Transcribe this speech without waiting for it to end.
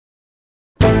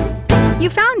You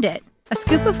found it! A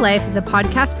Scoop of Life is a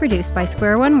podcast produced by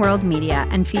Square One World Media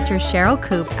and features Cheryl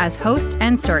Coop as host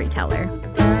and storyteller.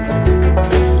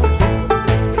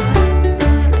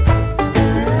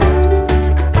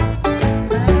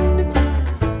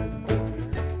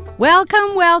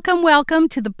 Welcome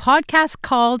to the podcast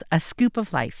called A Scoop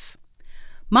of Life.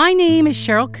 My name is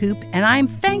Cheryl Coop, and I'm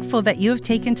thankful that you have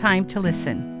taken time to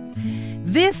listen.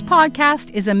 This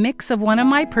podcast is a mix of one of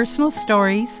my personal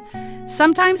stories,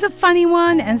 sometimes a funny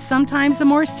one and sometimes a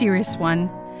more serious one,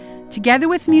 together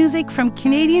with music from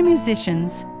Canadian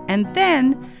musicians, and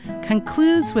then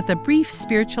concludes with a brief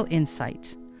spiritual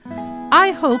insight.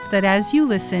 I hope that as you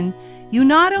listen, you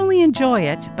not only enjoy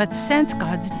it, but sense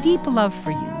God's deep love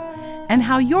for you and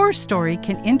how your story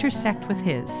can intersect with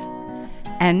His.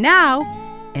 And now,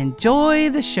 enjoy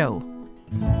the show.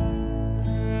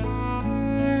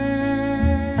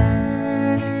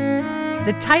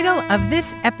 The title of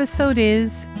this episode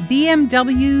is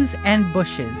BMWs and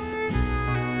Bushes.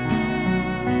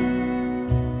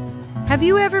 Have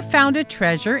you ever found a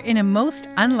treasure in a most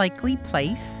unlikely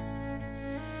place?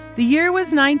 The year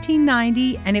was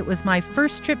 1990, and it was my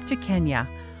first trip to Kenya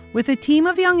with a team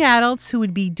of young adults who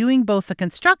would be doing both a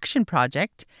construction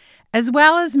project as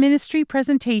well as ministry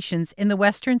presentations in the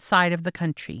western side of the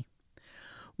country.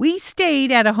 We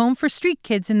stayed at a home for street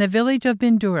kids in the village of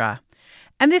Bindura,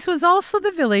 and this was also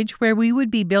the village where we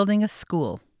would be building a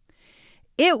school.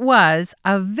 It was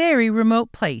a very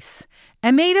remote place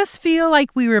and made us feel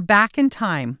like we were back in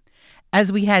time,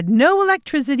 as we had no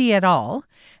electricity at all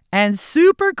and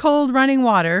super cold running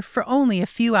water for only a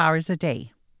few hours a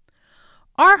day.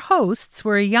 Our hosts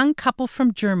were a young couple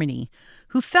from Germany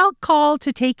who felt called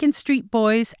to take in street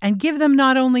boys and give them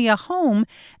not only a home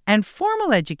and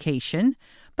formal education,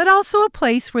 but also a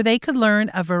place where they could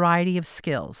learn a variety of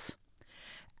skills.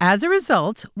 As a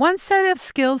result, one set of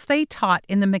skills they taught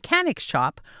in the mechanic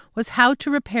shop was how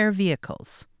to repair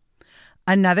vehicles.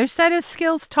 Another set of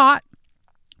skills taught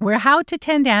were how to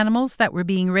tend animals that were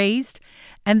being raised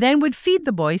and then would feed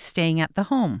the boys staying at the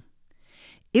home.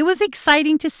 It was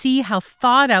exciting to see how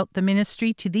thought out the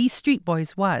ministry to these street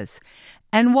boys was,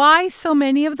 and why so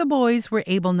many of the boys were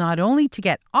able not only to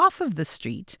get off of the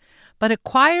street, but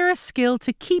acquire a skill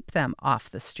to keep them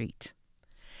off the street.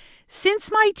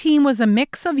 Since my team was a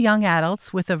mix of young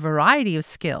adults with a variety of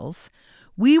skills,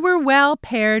 we were well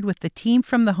paired with the team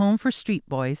from the Home for Street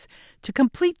Boys to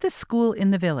complete the school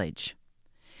in the village.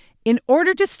 In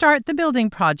order to start the building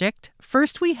project,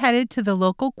 first we headed to the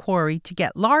local quarry to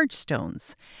get large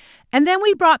stones, and then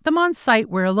we brought them on site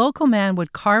where a local man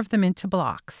would carve them into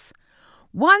blocks.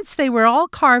 Once they were all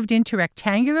carved into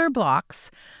rectangular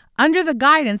blocks, under the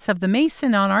guidance of the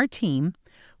mason on our team,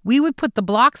 we would put the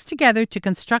blocks together to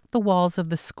construct the walls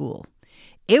of the school.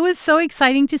 It was so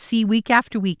exciting to see week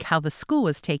after week how the school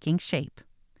was taking shape.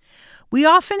 We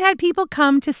often had people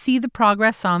come to see the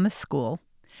progress on the school,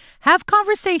 have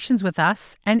conversations with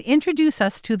us, and introduce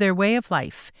us to their way of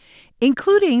life,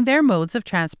 including their modes of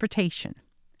transportation.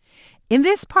 In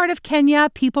this part of Kenya,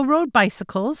 people rode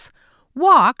bicycles,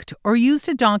 walked, or used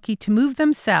a donkey to move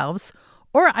themselves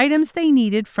or items they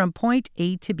needed from point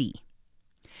A to B.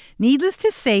 Needless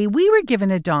to say, we were given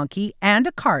a donkey and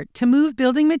a cart to move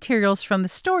building materials from the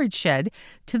storage shed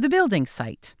to the building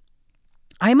site.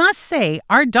 I must say,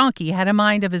 our donkey had a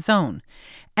mind of his own,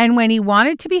 and when he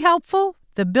wanted to be helpful,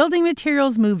 the building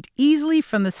materials moved easily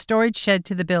from the storage shed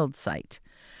to the build site.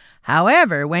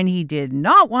 However, when he did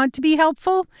not want to be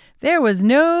helpful, there was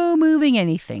no moving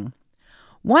anything.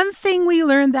 One thing we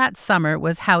learned that summer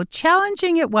was how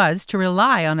challenging it was to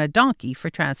rely on a donkey for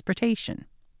transportation.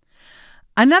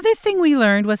 Another thing we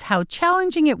learned was how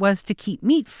challenging it was to keep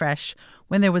meat fresh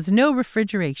when there was no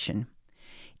refrigeration.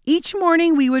 Each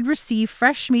morning we would receive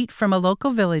fresh meat from a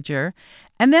local villager,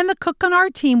 and then the cook on our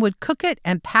team would cook it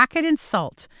and pack it in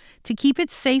salt to keep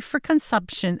it safe for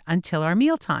consumption until our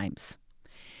meal times.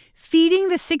 Feeding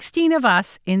the 16 of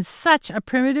us in such a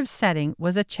primitive setting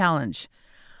was a challenge,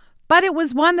 but it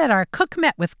was one that our cook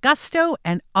met with gusto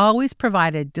and always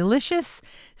provided delicious,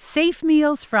 safe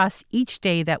meals for us each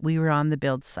day that we were on the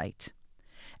build site.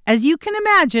 As you can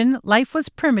imagine, life was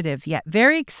primitive yet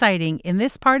very exciting in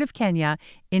this part of Kenya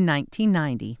in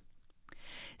 1990.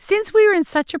 Since we were in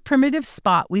such a primitive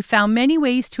spot, we found many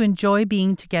ways to enjoy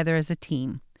being together as a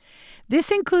team. This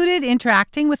included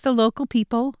interacting with the local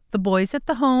people, the boys at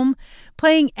the home,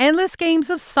 playing endless games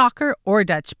of soccer or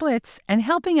Dutch Blitz, and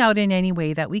helping out in any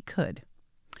way that we could.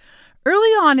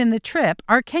 Early on in the trip,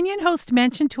 our Kenyan host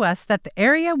mentioned to us that the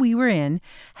area we were in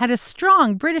had a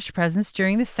strong British presence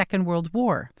during the Second World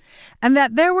War, and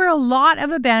that there were a lot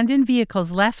of abandoned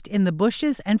vehicles left in the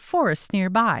bushes and forests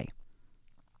nearby.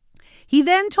 He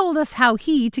then told us how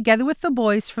he, together with the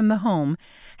boys from the home,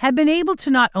 had been able to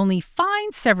not only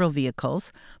find several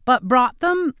vehicles, but brought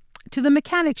them to the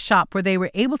mechanic shop where they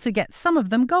were able to get some of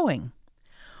them going.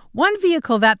 One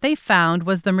vehicle that they found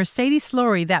was the Mercedes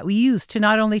lorry that we used to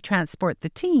not only transport the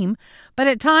team, but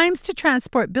at times to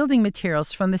transport building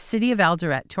materials from the city of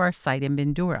Eldoret to our site in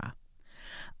Bindura.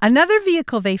 Another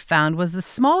vehicle they found was the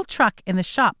small truck in the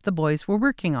shop the boys were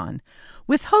working on,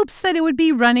 with hopes that it would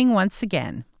be running once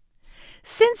again.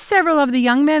 Since several of the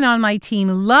young men on my team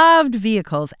loved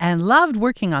vehicles and loved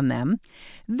working on them,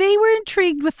 they were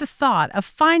intrigued with the thought of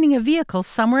finding a vehicle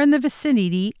somewhere in the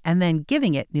vicinity and then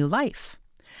giving it new life.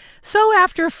 So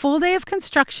after a full day of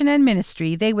construction and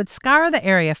ministry, they would scour the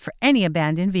area for any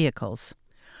abandoned vehicles.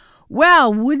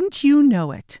 Well, wouldn't you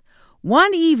know it?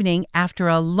 One evening, after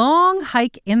a long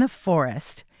hike in the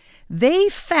forest, they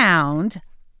found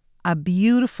a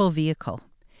beautiful vehicle.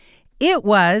 It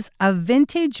was a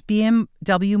vintage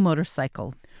BMW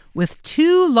motorcycle with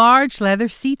 2 large leather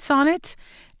seats on it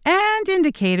and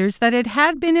indicators that it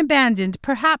had been abandoned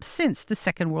perhaps since the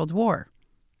Second World War.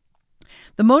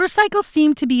 The motorcycle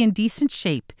seemed to be in decent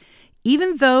shape,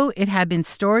 even though it had been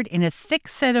stored in a thick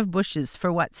set of bushes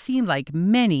for what seemed like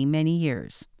many, many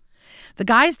years. The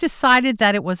guys decided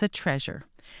that it was a treasure,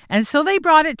 and so they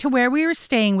brought it to where we were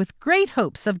staying with great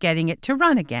hopes of getting it to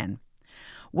run again.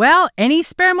 Well, any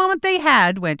spare moment they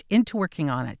had went into working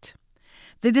on it.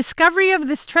 The discovery of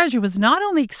this treasure was not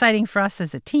only exciting for us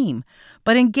as a team,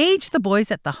 but engaged the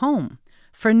boys at the home,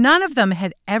 for none of them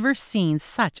had ever seen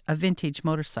such a vintage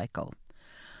motorcycle.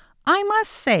 I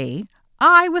must say,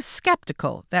 I was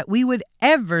skeptical that we would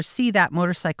ever see that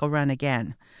motorcycle run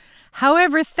again.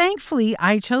 However, thankfully,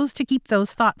 I chose to keep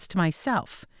those thoughts to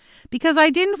myself because I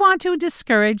didn't want to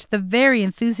discourage the very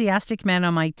enthusiastic men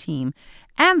on my team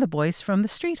and the boys from the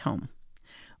street home.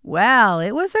 Well,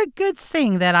 it was a good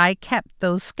thing that I kept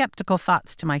those skeptical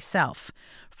thoughts to myself,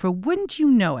 for wouldn't you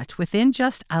know it, within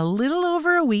just a little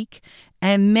over a week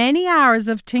and many hours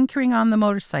of tinkering on the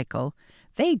motorcycle,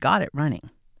 they got it running.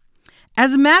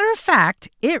 As a matter of fact,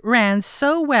 it ran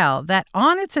so well that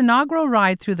on its inaugural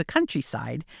ride through the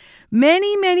countryside,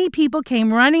 many people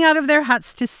came running out of their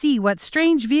huts to see what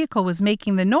strange vehicle was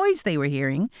making the noise they were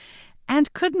hearing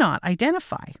and could not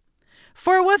identify.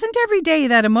 For it wasn't every day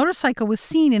that a motorcycle was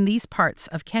seen in these parts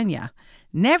of Kenya,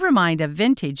 never mind a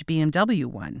vintage BMW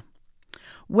one.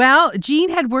 Well, Gene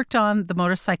had worked on the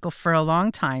motorcycle for a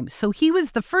long time, so he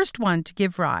was the first one to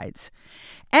give rides.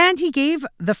 And he gave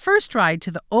the first ride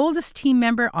to the oldest team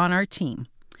member on our team.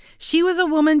 She was a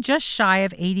woman just shy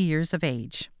of 80 years of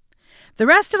age. The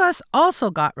rest of us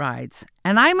also got rides,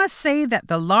 and I must say that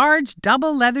the large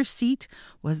double leather seat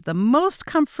was the most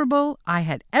comfortable I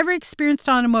had ever experienced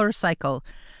on a motorcycle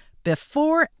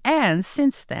before and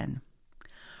since then.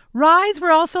 Rides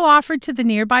were also offered to the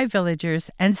nearby villagers,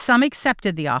 and some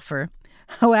accepted the offer.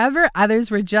 However,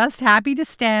 others were just happy to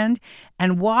stand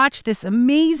and watch this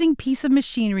amazing piece of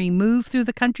machinery move through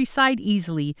the countryside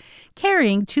easily,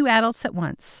 carrying 2 adults at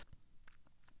once.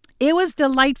 It was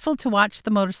delightful to watch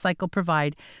the motorcycle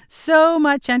provide so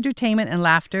much entertainment and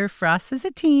laughter for us as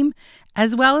a team,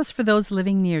 as well as for those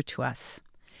living near to us.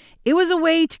 It was a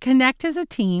way to connect as a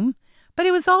team, but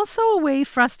it was also a way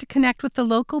for us to connect with the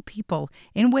local people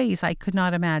in ways I could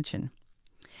not imagine.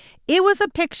 It was a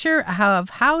picture of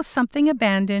how something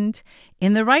abandoned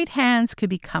in the right hands could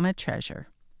become a treasure.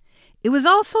 It was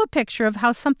also a picture of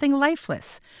how something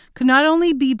lifeless could not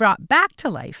only be brought back to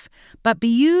life, but be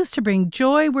used to bring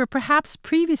joy where perhaps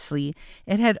previously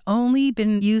it had only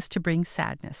been used to bring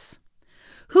sadness.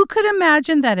 Who could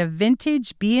imagine that a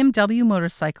vintage BMW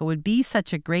motorcycle would be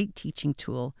such a great teaching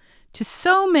tool to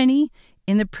so many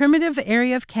in the primitive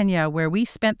area of Kenya where we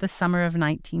spent the summer of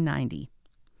 1990?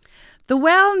 The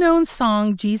well-known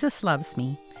song, Jesus Loves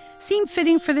Me, seemed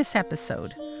fitting for this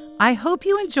episode. I hope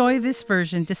you enjoy this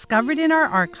version discovered in our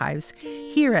archives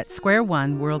here at Square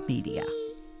One World Media.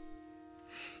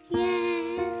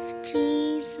 Yes,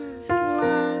 Jesus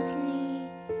loves me.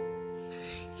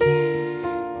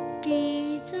 Yes,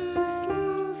 Jesus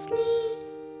loves me.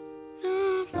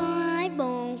 The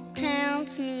Bible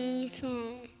tells me so.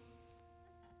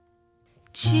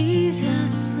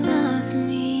 Jesus loves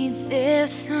me,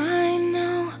 this I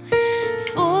know,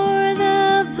 for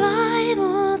the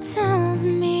Bible tells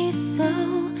me so.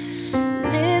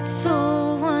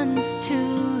 Little ones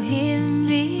to him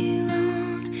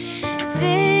belong.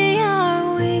 They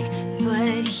are weak,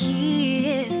 but he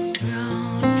is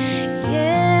strong.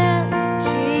 Yes,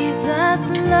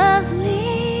 Jesus loves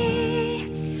me.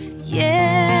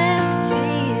 Yes,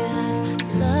 Jesus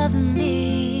loves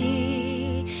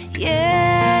me.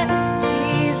 Yes,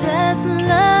 Jesus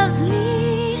loves me.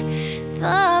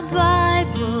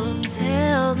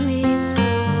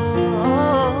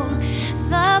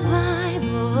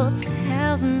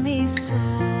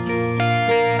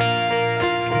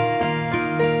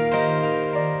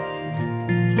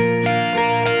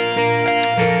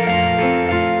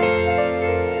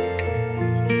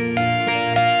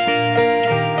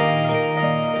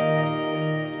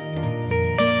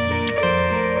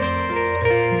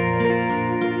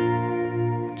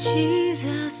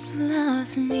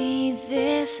 loves me,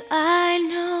 this I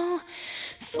know,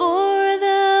 for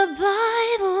the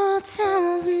Bible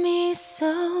tells me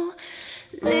so.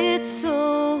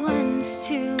 Little ones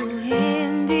to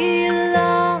him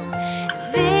belong.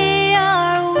 They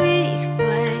are weak,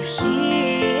 but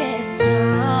he is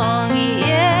strong.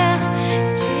 Yes,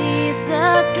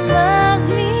 Jesus loves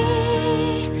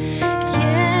me.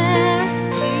 Yes,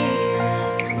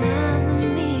 Jesus loves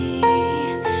me.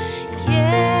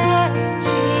 Yes,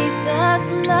 Jesus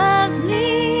loves me.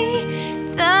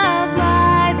 The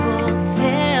Bible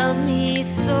tells me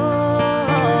so.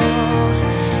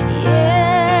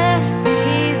 Yes,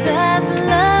 Jesus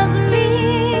loves me.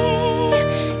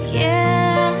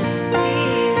 Yes,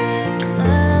 Jesus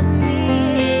loves me.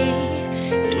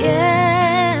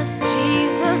 Yes,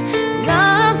 Jesus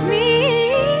loves me.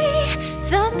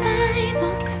 The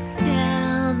Bible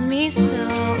tells me so.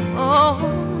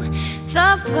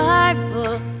 The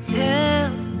Bible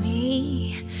tells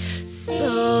me so.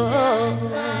 Jesus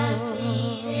loves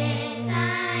me, this I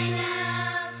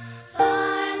know,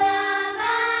 for the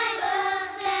Bible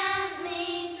tells me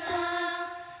so.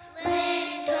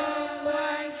 Little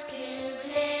ones to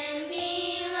him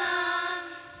belong.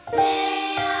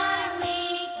 They are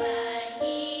weak, but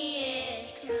he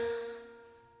is strong.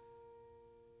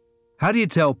 How do you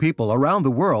tell people around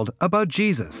the world about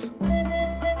Jesus?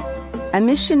 A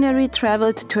missionary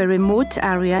traveled to a remote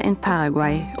area in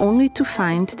Paraguay only to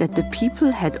find that the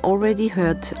people had already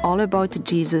heard all about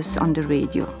Jesus on the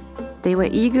radio. They were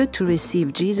eager to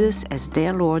receive Jesus as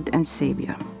their Lord and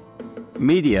Savior.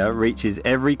 Media reaches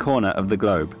every corner of the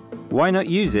globe. Why not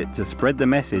use it to spread the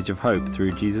message of hope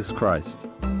through Jesus Christ?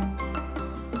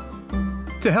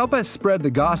 To help us spread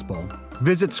the gospel,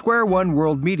 visit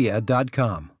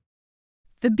squareoneworldmedia.com.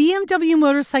 The BMW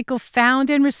motorcycle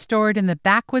found and restored in the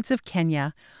backwoods of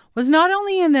Kenya was not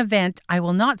only an event I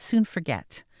will not soon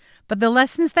forget, but the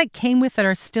lessons that came with it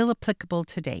are still applicable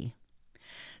today.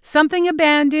 Something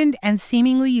abandoned and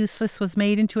seemingly useless was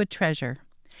made into a treasure,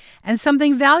 and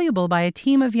something valuable by a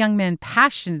team of young men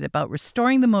passionate about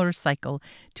restoring the motorcycle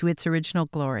to its original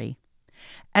glory.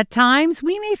 At times,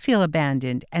 we may feel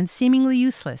abandoned and seemingly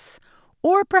useless,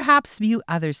 or perhaps view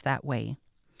others that way.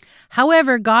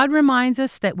 However, God reminds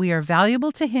us that we are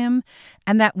valuable to Him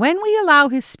and that when we allow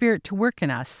His Spirit to work in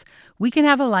us, we can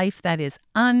have a life that is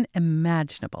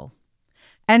unimaginable.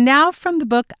 And now from the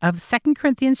book of 2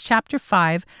 Corinthians chapter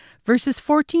 5, verses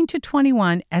 14 to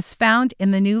 21, as found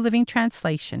in the New Living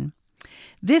Translation.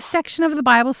 This section of the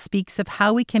Bible speaks of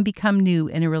how we can become new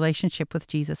in a relationship with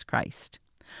Jesus Christ.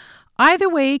 Either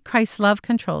way, Christ's love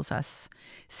controls us.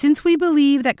 Since we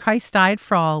believe that Christ died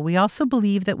for all, we also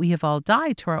believe that we have all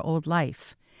died to our old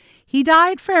life. He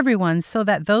died for everyone so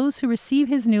that those who receive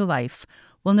His new life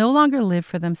will no longer live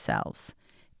for themselves.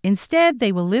 Instead,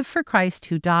 they will live for Christ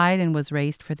who died and was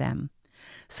raised for them.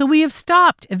 So we have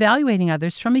stopped evaluating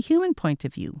others from a human point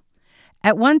of view.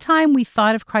 At one time, we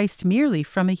thought of Christ merely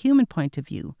from a human point of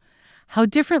view. How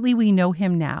differently we know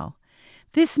Him now.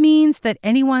 This means that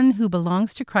anyone who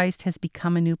belongs to Christ has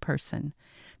become a new person.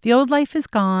 The old life is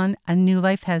gone, a new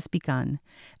life has begun.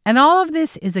 And all of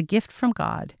this is a gift from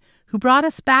God, who brought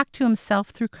us back to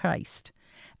Himself through Christ.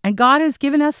 And God has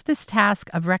given us this task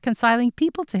of reconciling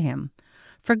people to Him.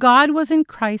 For God was in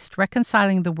Christ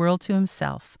reconciling the world to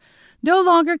Himself, no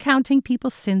longer counting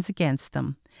people's sins against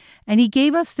them. And He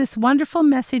gave us this wonderful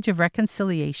message of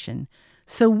reconciliation.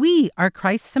 So we are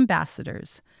Christ's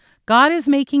ambassadors. God is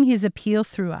making His appeal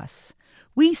through us.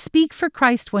 We speak for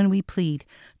Christ when we plead,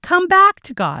 "Come back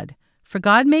to God." For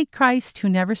God made Christ, who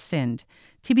never sinned,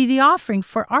 to be the offering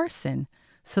for our sin,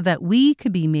 so that we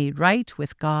could be made right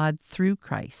with God through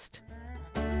Christ.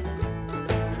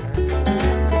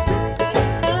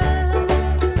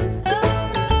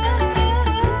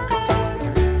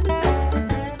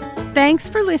 Thanks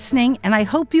for listening, and I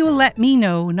hope you will let me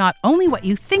know not only what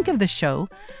you think of the show,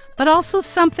 but also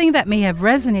something that may have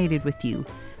resonated with you,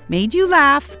 made you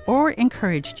laugh, or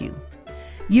encouraged you.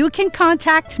 You can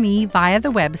contact me via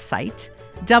the website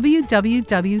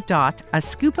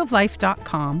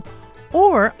www.ascoopoflife.com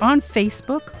or on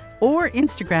Facebook or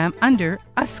Instagram under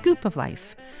A Scoop of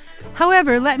Life.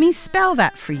 However, let me spell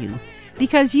that for you,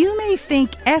 because you may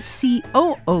think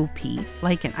SCOOP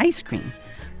like an ice cream,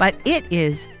 but it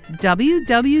is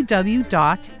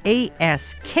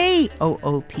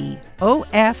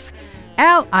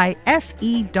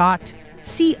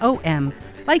www.ASKOOPOFLIFE.com,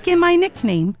 like in my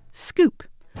nickname, Scoop.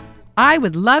 I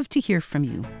would love to hear from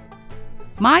you.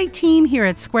 My team here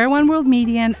at Square One World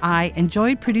Media and I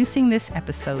enjoyed producing this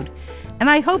episode, and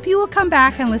I hope you will come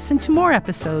back and listen to more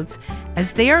episodes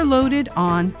as they are loaded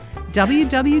on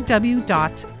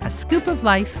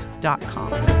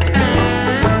www.ascoopoflife.com.